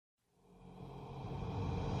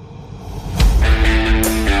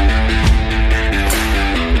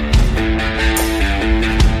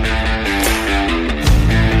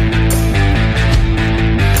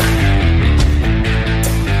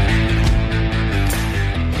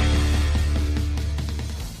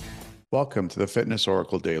Welcome to the Fitness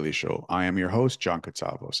Oracle Daily Show. I am your host, John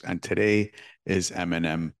Katsavos, and today is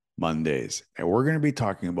M&M Mondays. And we're going to be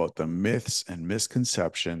talking about the myths and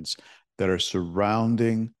misconceptions that are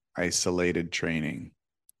surrounding isolated training.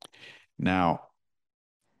 Now,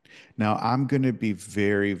 now I'm going to be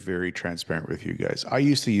very, very transparent with you guys. I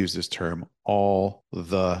used to use this term all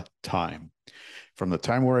the time. From the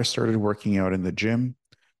time where I started working out in the gym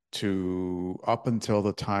to up until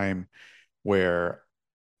the time where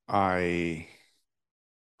I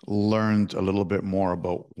learned a little bit more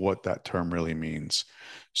about what that term really means.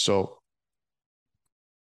 So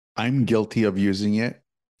I'm guilty of using it,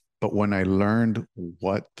 but when I learned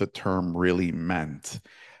what the term really meant,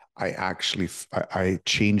 I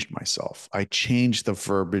changed myself. I changed the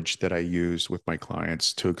verbiage that I use with my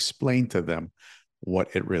clients to explain to them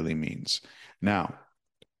what it really means. Now,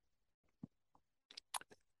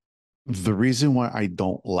 the reason why I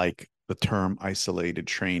don't like the term isolated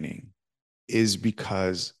training is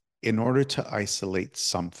because in order to isolate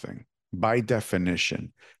something, by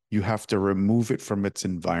definition, you have to remove it from its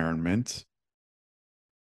environment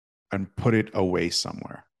and put it away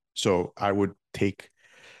somewhere. So I would take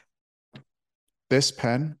this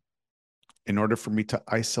pen. In order for me to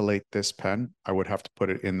isolate this pen, I would have to put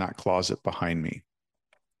it in that closet behind me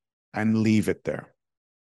and leave it there.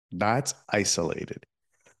 That's isolated.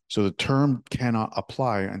 So the term cannot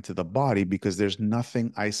apply unto the body because there's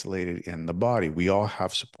nothing isolated in the body. We all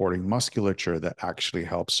have supporting musculature that actually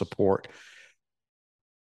helps support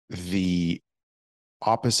the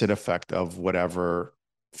opposite effect of whatever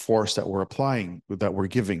force that we're applying, that we're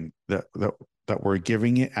giving, that we're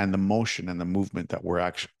giving it, and the motion and the movement that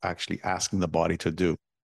we're actually asking the body to do.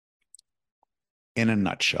 In a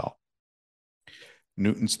nutshell,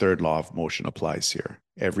 Newton's third law of motion applies here.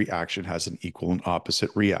 Every action has an equal and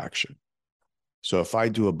opposite reaction. So if I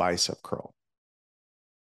do a bicep curl,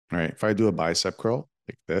 right? If I do a bicep curl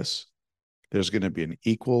like this, there's going to be an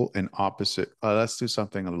equal and opposite. Let's do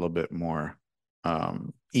something a little bit more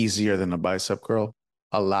easier than a bicep curl,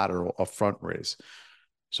 a lateral, a front raise.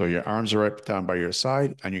 So your arms are right down by your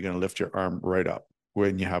side, and you're going to lift your arm right up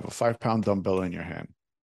when you have a 5-pound dumbbell in your hand.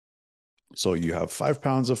 So you have 5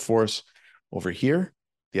 pounds of force over here,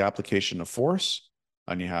 the application of force,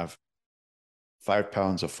 and you have 5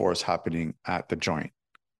 pounds of force happening at the joint.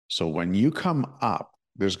 So when you come up,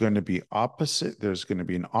 there's going to be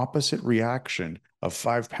an opposite reaction of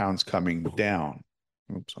 5 pounds coming down.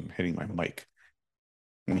 Oops, I'm hitting my mic.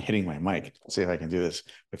 Let's see if I can do this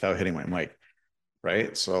without hitting my mic,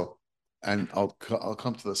 right? So, and I'll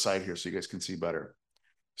come to the side here so you guys can see better.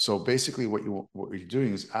 So basically what you're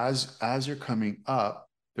doing is as you're coming up,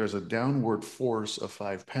 there's a downward force of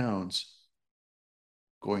 5 pounds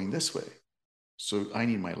going this way. So I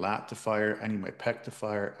need my lat to fire. I need my pec to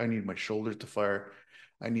fire. I need my shoulder to fire.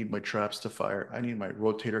 I need my traps to fire. I need my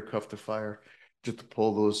rotator cuff to fire, just to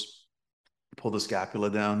pull the scapula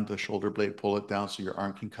down, the shoulder blade, pull it down so your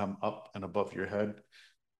arm can come up and above your head.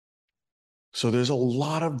 So there's a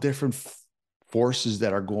lot of different forces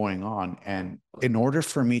that are going on. And in order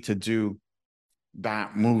for me to do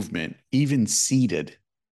that movement, even seated,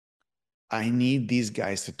 I need these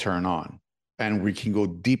guys to turn on. And we can go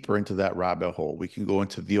deeper into that rabbit hole. We can go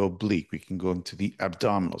into the oblique. We can go into the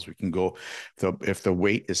abdominals. We can go, if the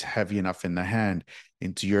weight is heavy enough in the hand,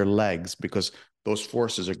 into your legs, because those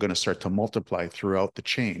forces are going to start to multiply throughout the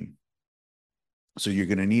chain. So you're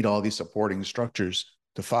going to need all these supporting structures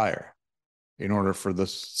to fire in order for the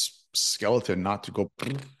skeleton not to go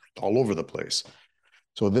all over the place.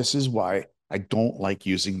 So this is why I don't like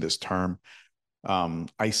using this term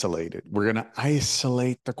isolated. We're going to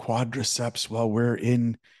isolate the quadriceps while we're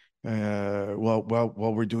in while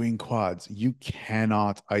we're doing quads. You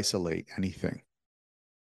cannot isolate anything.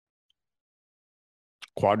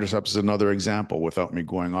 Quadriceps is another example without me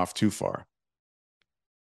going off too far.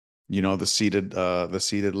 You know, the seated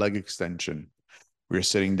leg extension. You're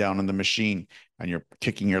sitting down in the machine and you're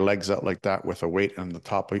kicking your legs out like that with a weight on the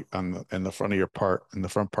top of, in the front of your part, in the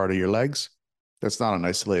front part of your legs. That's not an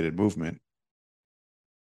isolated movement.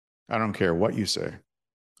 I don't care what you say.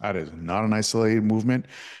 That is not an isolated movement,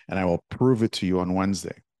 and I will prove it to you on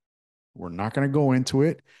Wednesday. We're not going to go into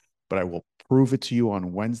it, but I will prove it to you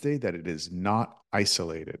on Wednesday that it is not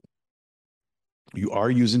isolated. You are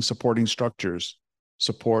using supporting structures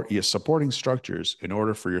in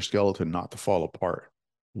order for your skeleton not to fall apart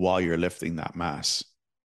while you're lifting that mass.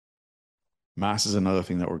 Mass is another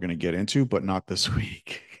thing that we're going to get into, but not this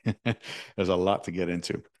week. There's a lot to get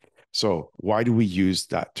into. So why do we use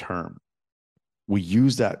that term? We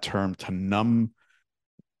use that term to numb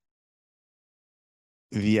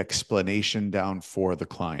the explanation down for the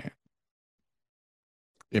client.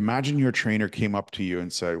 Imagine your trainer came up to you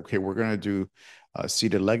and said, okay, we're going to do a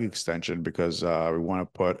seated leg extension because we want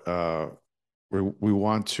to put we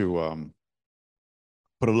want to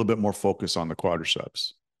put a little bit more focus on the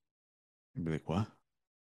quadriceps. You'd be like, what?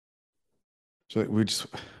 So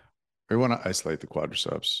we want to isolate the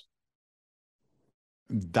quadriceps.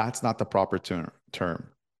 That's not the proper term.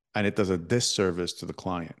 And it does a disservice to the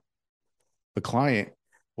client. The client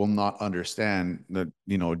will not understand the,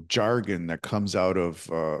 jargon that comes out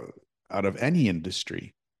of any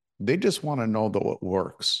industry. They just want to know that what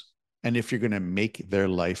works. And if you're going to make their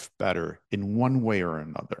life better in one way or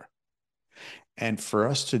another. And for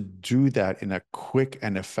us to do that in a quick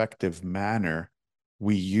and effective manner,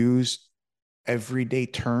 we use everyday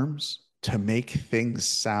terms to make things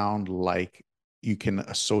sound like you can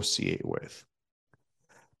associate with.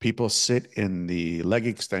 People sit in the leg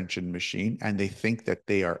extension machine and they think that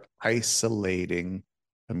they are isolating,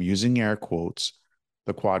 I'm using air quotes,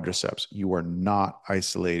 the quadriceps. You are not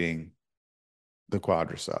isolating the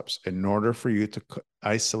quadriceps. In order for you to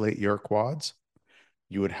isolate your quads,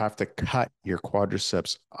 you would have to cut your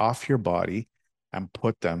quadriceps off your body and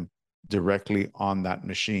put them directly on that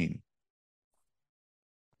machine.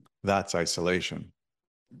 That's isolation.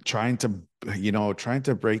 Trying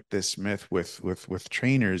to break this myth with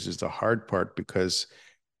trainers is the hard part because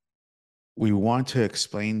we want to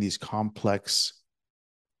explain these complex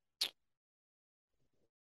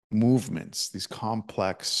movements, these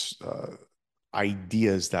complex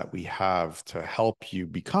ideas that we have to help you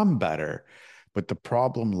become better. But the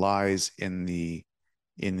problem lies in the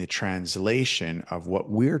translation of what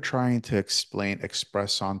we're trying to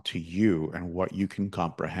express onto you and what you can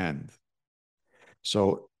comprehend.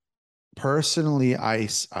 So personally, I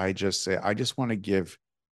just say I just want to give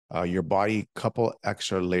your body a couple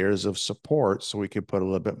extra layers of support so we can put a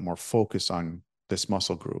little bit more focus on this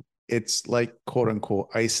muscle group. It's like quote unquote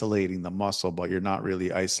isolating the muscle, but you're not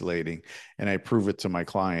really isolating. And I prove it to my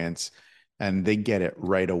clients and they get it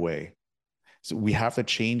right away. So we have to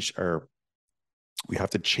change the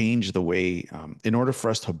way, in order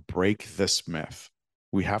for us to break this myth,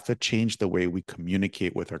 we have to change the way we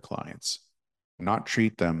communicate with our clients, not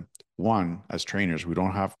treat them one as trainers.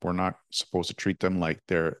 We're not supposed to treat them like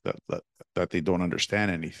that they don't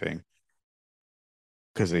understand anything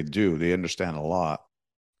because they do. They understand a lot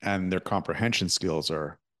and their comprehension skills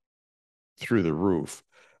are through the roof.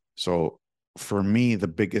 So for me, the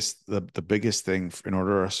biggest thing in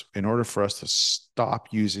order for us to stop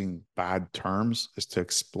using bad terms is to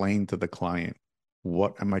explain to the client,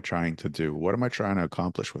 what am I trying to do? What am I trying to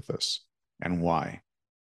accomplish with this and why?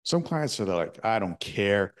 Some clients are like, I don't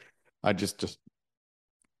care. I just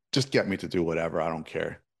get me to do whatever. I don't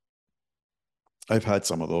care. I've had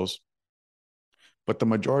some of those. But the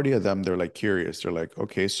majority of them, they're like curious. They're like,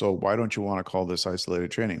 okay, so why don't you want to call this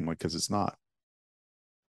isolated training? Because it's not.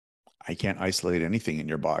 I can't isolate anything in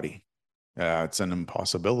your body. It's an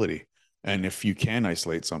impossibility. And if you can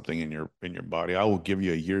isolate something in your body, I will give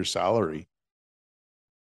you a year's salary.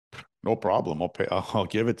 No problem. I'll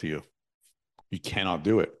give it to you. You cannot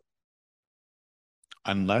do it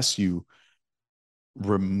unless you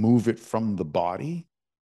remove it from the body.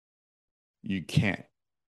 You can't.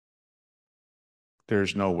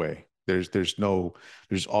 There's no way. There's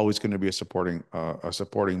always going to be a supporting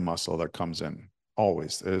muscle that comes in.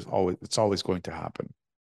 Always. It's always going to happen.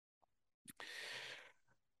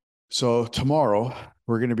 So tomorrow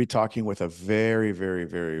we're going to be talking with a very, very,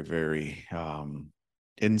 very, very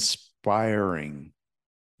inspiring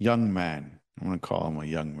young man. I'm going to call him a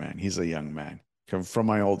young man. He's a young man. Come from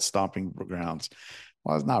my old stomping grounds.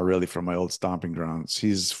 Well, it's not really from my old stomping grounds.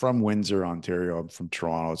 He's from Windsor, Ontario. I'm from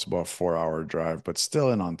Toronto. It's about a 4 hour drive, but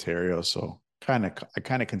still in Ontario. So I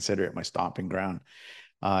kind of consider it my stomping ground.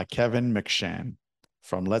 Kevin McShann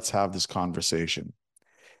from Let's Have This Conversation.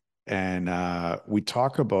 And we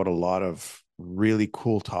talk about a lot of really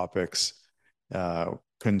cool topics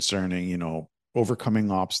concerning,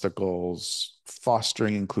 overcoming obstacles,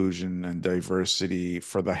 fostering inclusion and diversity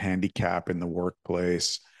for the handicap in the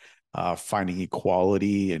workplace, finding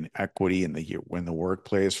equality and equity in the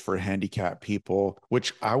workplace for handicapped people,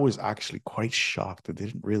 which I was actually quite shocked.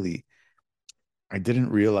 I didn't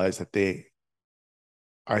realize that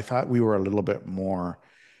I thought we were a little bit more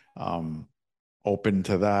um, open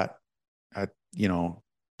to that at,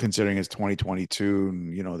 considering it's 2022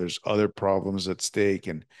 and, there's other problems at stake.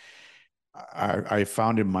 And I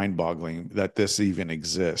found it mind-boggling that this even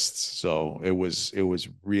exists. So it was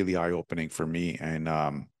really eye-opening for me and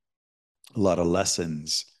a lot of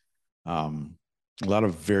lessons, um, a lot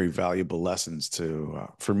of very valuable lessons to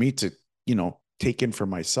for me to take in for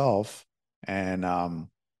myself and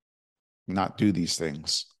not do these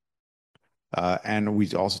things. And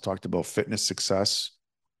we also talked about fitness success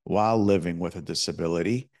while living with a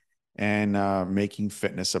disability and making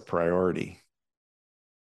fitness a priority.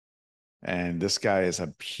 And this guy is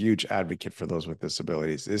a huge advocate for those with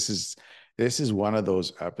disabilities. This is one of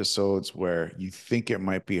those episodes where you think it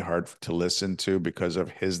might be hard to listen to because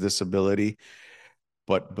of his disability,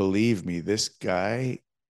 but believe me, this guy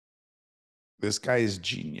is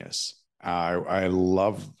genius. I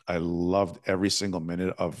loved every single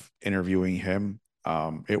minute of interviewing him.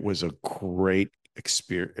 It was a great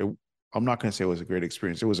experience. I'm not going to say it was a great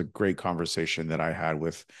experience. It was a great conversation that I had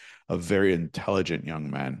with a very intelligent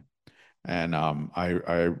young man. And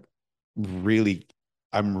I really,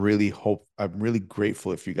 I'm really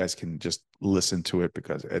grateful if you guys can just listen to it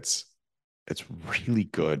because it's really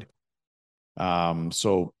good.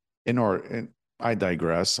 So I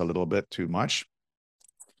digress a little bit too much,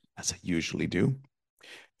 as I usually do.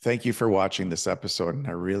 Thank you for watching this episode, and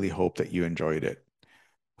I really hope that you enjoyed it.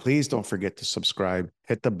 Please don't forget to subscribe,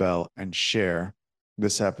 hit the bell, and share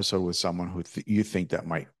this episode with someone who you think that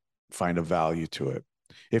might find a value to it.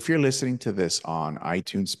 If you're listening to this on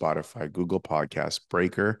iTunes, Spotify, Google Podcasts,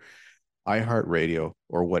 Breaker, iHeartRadio,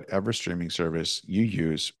 or whatever streaming service you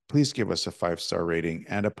use, please give us a 5-star rating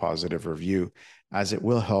and a positive review, as it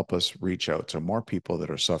will help us reach out to more people that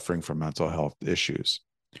are suffering from mental health issues.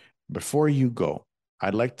 Before you go,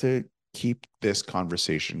 I'd like to keep this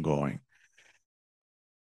conversation going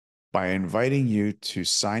by inviting you to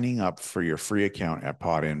signing up for your free account at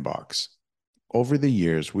Pod Inbox. Over the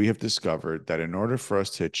years, we have discovered that in order for us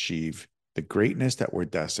to achieve the greatness that we're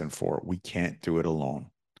destined for, we can't do it alone.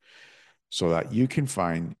 So that you can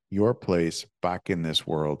find your place back in this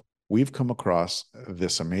world, we've come across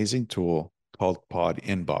this amazing tool called Pod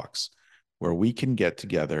Inbox, where we can get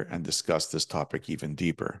together and discuss this topic even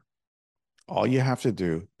deeper. All you have to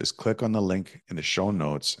do is click on the link in the show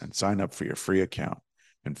notes and sign up for your free account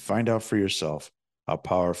and find out for yourself how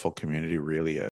powerful community really is.